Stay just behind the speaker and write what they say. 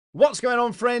What's going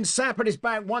on, friends? Sapper is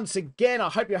back once again. I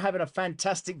hope you're having a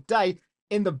fantastic day.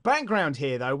 In the background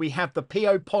here, though, we have the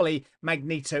Peopoly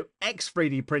Magneto X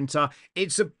 3D printer.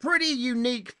 It's a pretty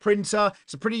unique printer.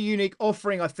 It's a pretty unique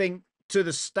offering, I think, to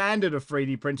the standard of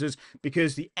 3D printers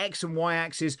because the X and Y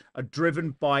axis are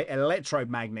driven by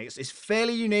electromagnets. It's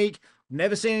fairly unique.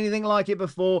 Never seen anything like it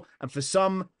before, and for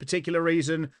some particular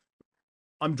reason,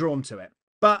 I'm drawn to it.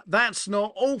 But that's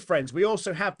not all, friends. We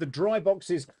also have the dry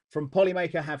boxes from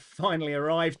Polymaker have finally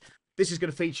arrived. This is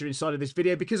going to feature inside of this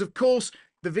video because, of course,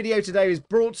 the video today is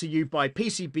brought to you by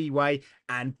PCBWay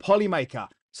and Polymaker.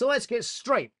 So let's get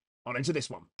straight on into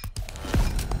this one.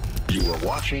 You are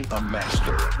watching a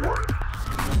master at work.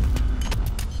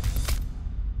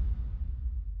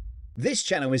 This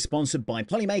channel is sponsored by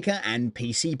Polymaker and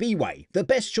PCBWay, the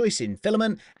best choice in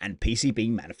filament and PCB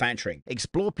manufacturing.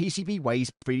 Explore PCBWay's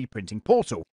 3D printing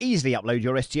portal. Easily upload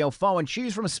your STL file and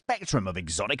choose from a spectrum of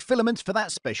exotic filaments for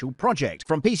that special project.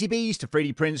 From PCBs to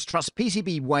 3D prints, trust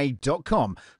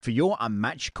PCBWay.com for your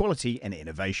unmatched quality and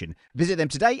innovation. Visit them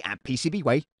today at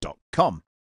PCBWay.com.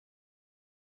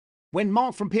 When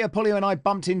Mark from Peopoly and I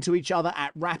bumped into each other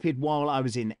at Rapid while I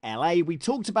was in LA, we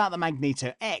talked about the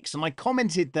Magneto X, and I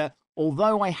commented that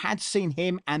although I had seen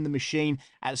him and the machine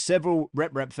at several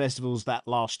rep festivals that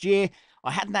last year,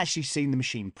 I hadn't actually seen the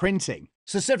machine printing.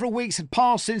 So several weeks had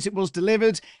passed since it was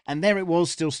delivered, and there it was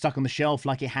still stuck on the shelf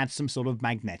like it had some sort of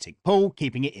magnetic pull,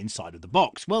 keeping it inside of the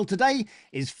box. Well, today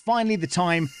is finally the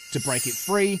time to break it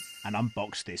free and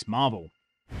unbox this marvel.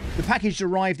 The package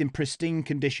arrived in pristine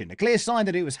condition, a clear sign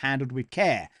that it was handled with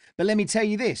care. But let me tell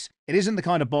you this, it isn't the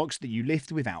kind of box that you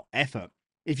lift without effort.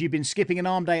 If you've been skipping an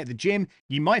arm day at the gym,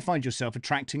 you might find yourself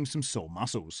attracting some sore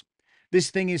muscles. This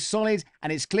thing is solid,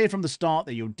 and it's clear from the start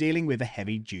that you're dealing with a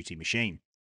heavy-duty machine.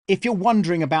 If you're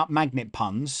wondering about magnet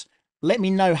puns, let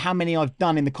me know how many I've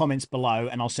done in the comments below,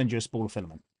 and I'll send you a spool of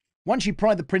filament. Once you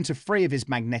pry the printer free of his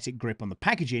magnetic grip on the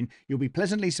packaging, you'll be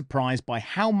pleasantly surprised by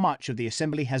how much of the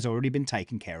assembly has already been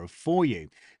taken care of for you.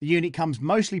 The unit comes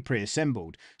mostly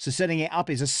pre-assembled, so setting it up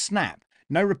is a snap.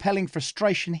 No repelling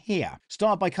frustration here.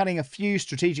 Start by cutting a few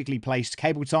strategically placed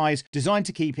cable ties designed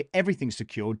to keep everything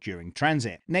secured during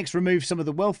transit. Next, remove some of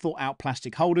the well thought out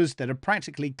plastic holders that are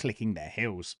practically clicking their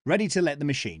heels, ready to let the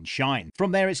machine shine.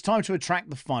 From there, it's time to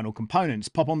attract the final components.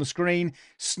 Pop on the screen,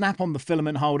 snap on the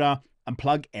filament holder, and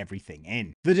plug everything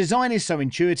in. The design is so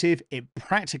intuitive, it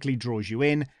practically draws you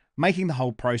in, making the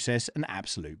whole process an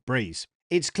absolute breeze.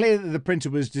 It's clear that the printer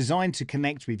was designed to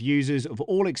connect with users of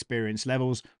all experience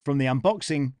levels. From the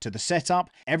unboxing to the setup,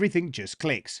 everything just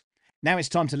clicks. Now it's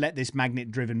time to let this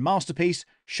magnet-driven masterpiece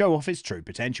show off its true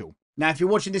potential. Now, if you're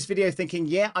watching this video thinking,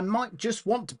 yeah, I might just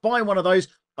want to buy one of those,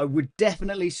 I would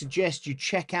definitely suggest you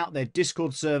check out their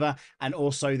Discord server and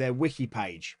also their wiki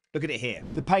page. Look at it here.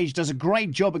 The page does a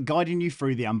great job at guiding you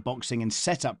through the unboxing and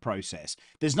setup process.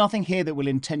 There's nothing here that will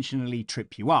intentionally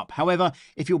trip you up. However,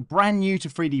 if you're brand new to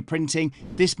 3D printing,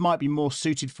 this might be more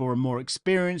suited for a more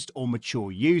experienced or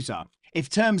mature user. If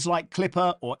terms like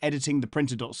clipper or editing the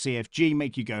printer.cfg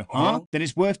make you go, huh? Then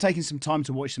it's worth taking some time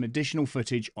to watch some additional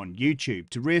footage on YouTube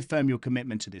to reaffirm your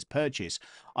commitment to this purchase.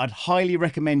 I'd highly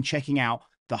recommend checking out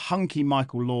the hunky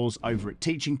Michael Laws over at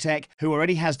Teaching Tech, who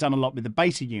already has done a lot with the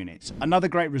beta units. Another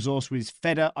great resource was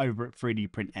Feder over at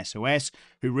 3D Print SOS,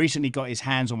 who recently got his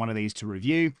hands on one of these to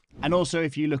review. And also,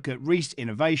 if you look at Reese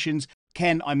Innovations,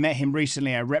 Ken, I met him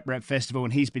recently at Rep Festival,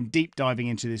 and he's been deep diving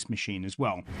into this machine as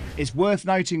well. It's worth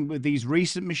noting with these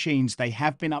recent machines, they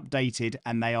have been updated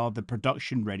and they are the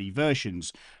production ready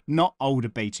versions, not older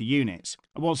beta units.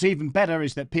 What's even better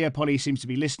is that Peopoly seems to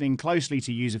be listening closely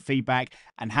to user feedback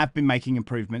and have been making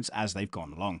improvements as they've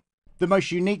gone along. The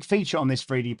most unique feature on this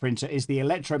 3D printer is the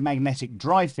electromagnetic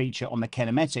drive feature on the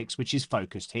kinematics, which is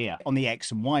focused here on the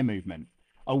X and Y movement.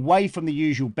 Away from the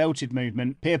usual belted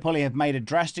movement, Peopoly have made a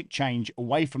drastic change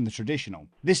away from the traditional.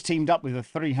 This teamed up with a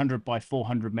 300 by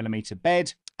 400mm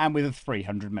bed and with a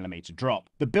 300mm drop.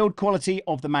 The build quality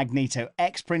of the Magneto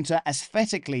X printer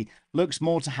aesthetically looks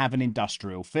more to have an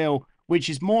industrial feel, which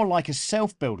is more like a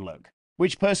self-build look,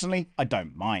 which personally I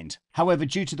don't mind. However,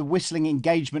 due to the whistling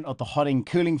engagement of the hot and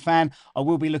cooling fan, I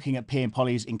will be looking at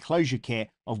Peopoly's enclosure kit,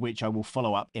 of which I will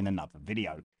follow up in another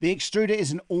video. The extruder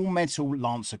is an all-metal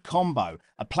Lancer combo,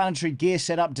 a planetary gear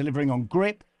setup delivering on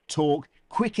grip, torque,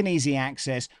 quick and easy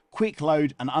access, quick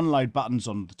load and unload buttons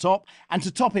on the top, and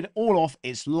to top it all off,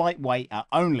 it's lightweight at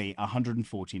only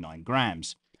 149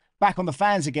 grams. Back on the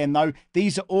fans again though,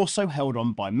 these are also held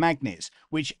on by magnets,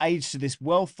 which aids to this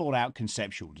well thought out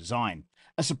conceptual design.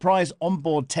 A surprise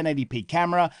onboard 1080p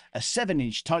camera, a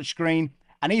 7-inch touchscreen,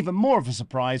 And even more of a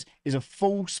surprise is a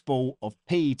full spool of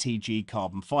PETG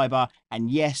carbon fiber, and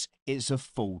yes, it's a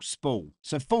full spool.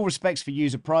 So full respects for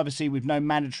user privacy with no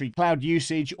mandatory cloud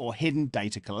usage or hidden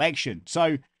data collection.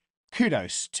 So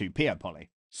kudos to Peopoly.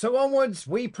 So onwards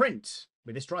we print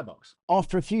with this dry box.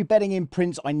 After a few bedding in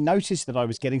prints, I noticed that I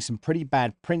was getting some pretty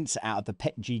bad prints out of the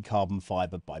PETG carbon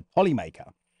fiber by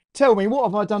Polymaker. Tell me, what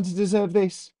have I done to deserve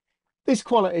this? This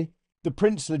quality? The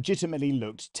prints legitimately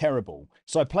looked terrible,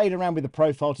 so I played around with the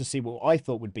profile to see what I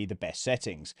thought would be the best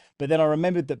settings. But then I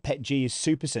remembered that PETG is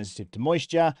super sensitive to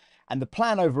moisture, and the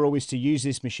plan overall is to use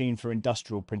this machine for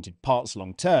industrial printed parts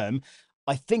long term.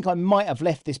 I think I might have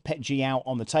left this PETG out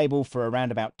on the table for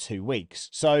around about 2 weeks,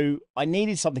 so I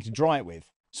needed something to dry it with.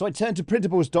 So I turned to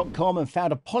printables.com and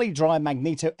found a PolyDry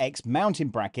Magneto X mounting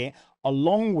bracket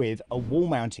along with a wall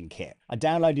mounting kit. I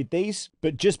downloaded these,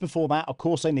 but just before that, of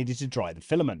course, I needed to dry the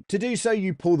filament. To do so,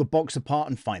 you pull the box apart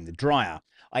and find the dryer.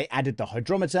 I added the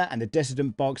hydrometer and the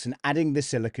decedent box and adding the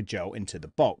silica gel into the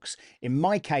box. In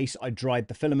my case, I dried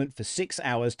the filament for 6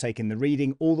 hours, taking the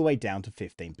reading all the way down to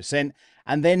 15%,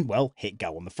 and then, well, hit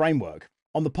go on the framework.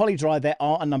 On the PolyDry, there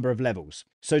are a number of levels.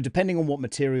 So depending on what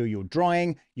material you're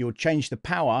drying, you'll change the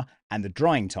power and the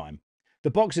drying time. The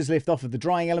boxes lift off of the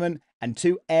drying element and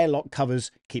 2 airlock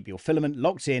covers keep your filament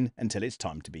locked in until it's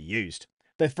time to be used.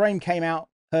 The frame came out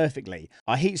perfectly.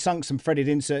 I heat sunk some threaded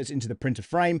inserts into the printer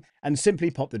frame and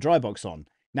simply popped the dry box on.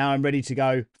 Now I'm ready to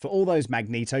go for all those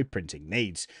Magneto printing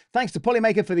needs. Thanks to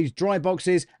Polymaker for these dry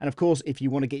boxes. And of course, if you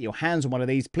want to get your hands on one of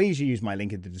these, please use my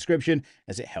link in the description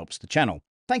as it helps the channel.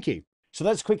 Thank you. So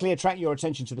let's quickly attract your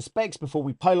attention to the specs before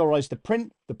we polarize the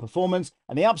print, the performance,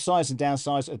 and the upsides and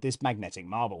downsides of this magnetic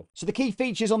marble. So the key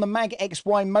features on the Mag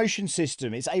XY motion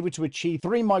system, it's able to achieve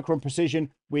 3 micron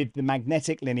precision with the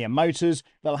magnetic linear motors.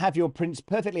 They'll have your prints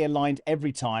perfectly aligned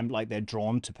every time, like they're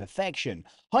drawn to perfection.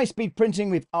 High-speed printing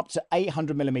with up to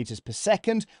 800 millimeters per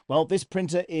second. Well, this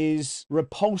printer is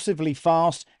repulsively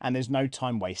fast and there's no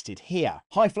time wasted here.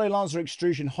 High flow Lancer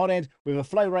extrusion hot end with a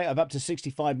flow rate of up to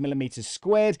 65 millimeters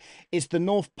squared. It's the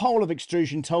North Pole of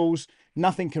extrusion tools.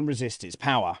 Nothing can resist its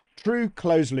power. True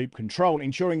closed loop control,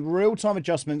 ensuring real-time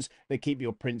adjustments that keep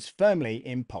your prints firmly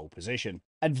in pole position.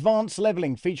 Advanced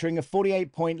leveling featuring a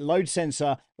 48-point load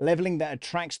sensor, leveling that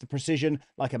attracts the precision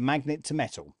like a magnet to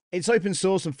metal. It's open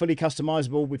source and fully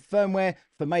customizable with firmware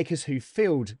for makers who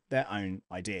field their own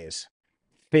ideas.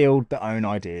 Field their own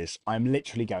ideas. I'm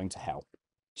literally going to hell.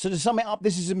 So to sum it up,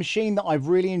 this is a machine that I've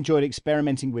really enjoyed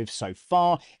experimenting with so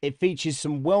far. It features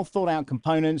some well thought out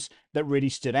components that really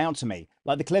stood out to me,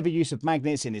 like the clever use of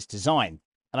magnets in its design.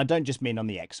 And I don't just mean on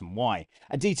the X and Y,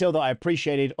 a detail that I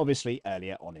appreciated obviously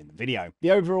earlier on in the video.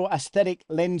 The overall aesthetic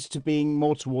lends to being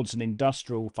more towards an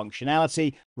industrial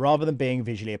functionality rather than being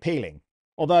visually appealing.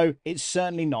 Although it's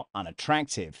certainly not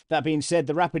unattractive. That being said,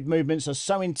 the rapid movements are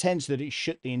so intense that it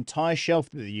shook the entire shelf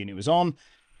that the unit was on.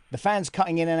 The fans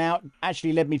cutting in and out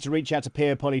actually led me to reach out to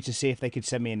Peopoly to see if they could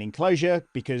send me an enclosure,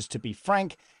 because to be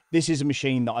frank, this is a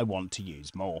machine that I want to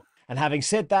use more. And having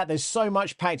said that, there's so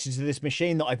much packed into this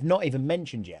machine that I've not even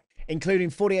mentioned yet, including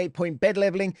 48-point bed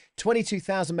leveling,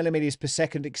 22,000 millimeters per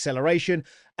second acceleration,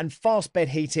 and fast bed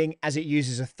heating as it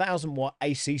uses a 1000-watt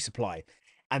AC supply.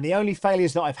 And the only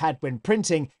failures that I've had when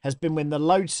printing has been when the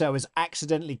load cell has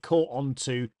accidentally caught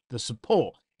onto the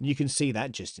support. And you can see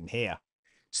that just in here.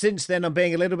 Since then, I'm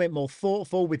being a little bit more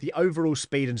thoughtful with the overall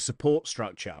speed and support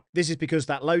structure. This is because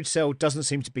that load cell doesn't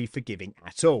seem to be forgiving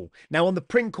at all. Now, on the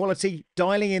print quality,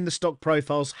 dialing in the stock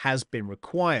profiles has been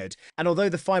required. And although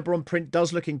the fiber on print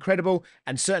does look incredible,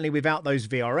 and certainly without those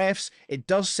VRFs, it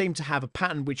does seem to have a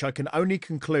pattern which I can only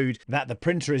conclude that the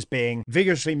printer is being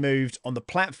vigorously moved on the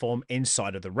platform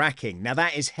inside of the racking. Now,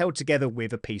 that is held together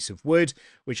with a piece of wood,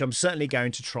 which I'm certainly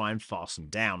going to try and fasten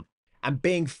down. And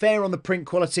being fair on the print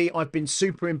quality, I've been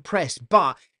super impressed,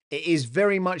 but it is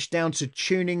very much down to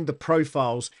tuning the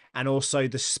profiles and also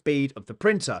the speed of the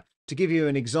printer. To give you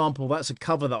an example, that's a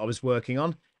cover that I was working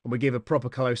on, and we'll give a proper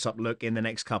close-up look in the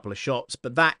next couple of shots,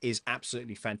 but that is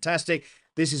absolutely fantastic.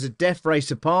 This is a Def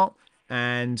Racer part,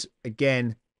 and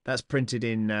again, that's printed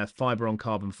in fiber on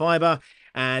carbon fiber.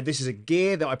 And this is a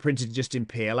gear that I printed just in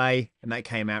PLA, and that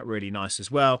came out really nice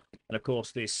as well. And of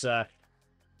course, this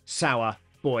sour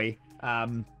boy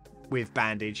with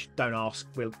bandage, don't ask,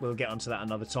 we'll get onto that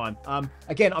another time.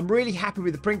 Again, I'm really happy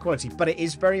with the print quality, but it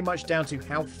is very much down to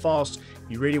how fast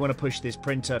you really want to push this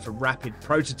printer for rapid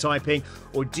prototyping,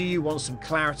 or do you want some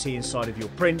clarity inside of your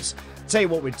prints? Tell you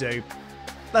what we'd do,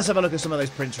 let's have a look at some of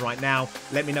those prints right now.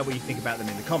 Let me know what you think about them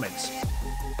in the comments.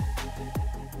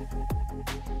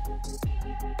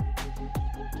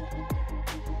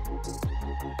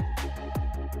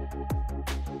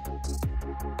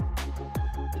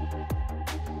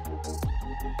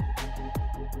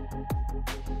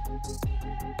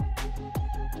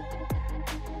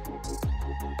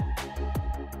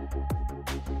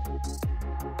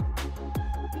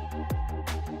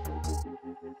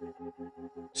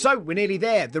 So we're nearly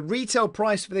there. The retail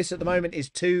price for this at the moment is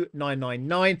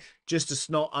 $2,999, just a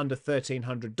snot under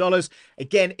 $1,300.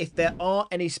 Again, if there are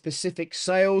any specific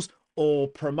sales or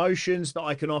promotions that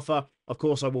I can offer, of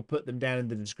course, I will put them down in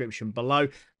the description below.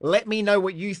 Let me know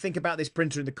what you think about this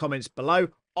printer in the comments below.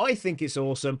 I think it's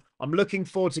awesome. I'm looking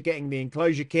forward to getting the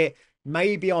enclosure kit.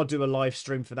 Maybe I'll do a live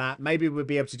stream for that. Maybe we'll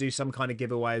be able to do some kind of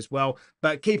giveaway as well.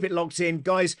 But keep it locked in.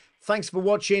 Guys, thanks for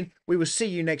watching. We will see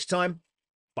you next time.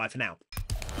 Bye for now.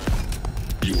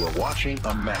 You are watching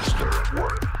a master at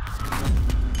work.